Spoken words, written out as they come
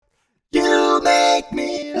make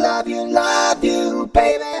me love you,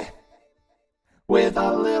 baby, with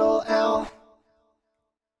a little L.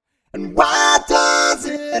 And why does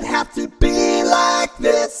it have to be like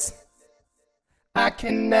this? I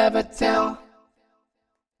can never tell.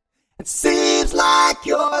 It seems like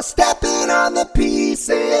you're stepping on the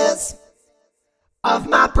pieces of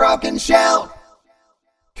my broken shell.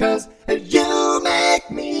 'Cause you make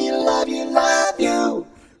me love you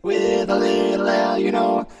with a little L, you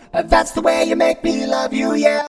know. That's the way you make me love you, yeah.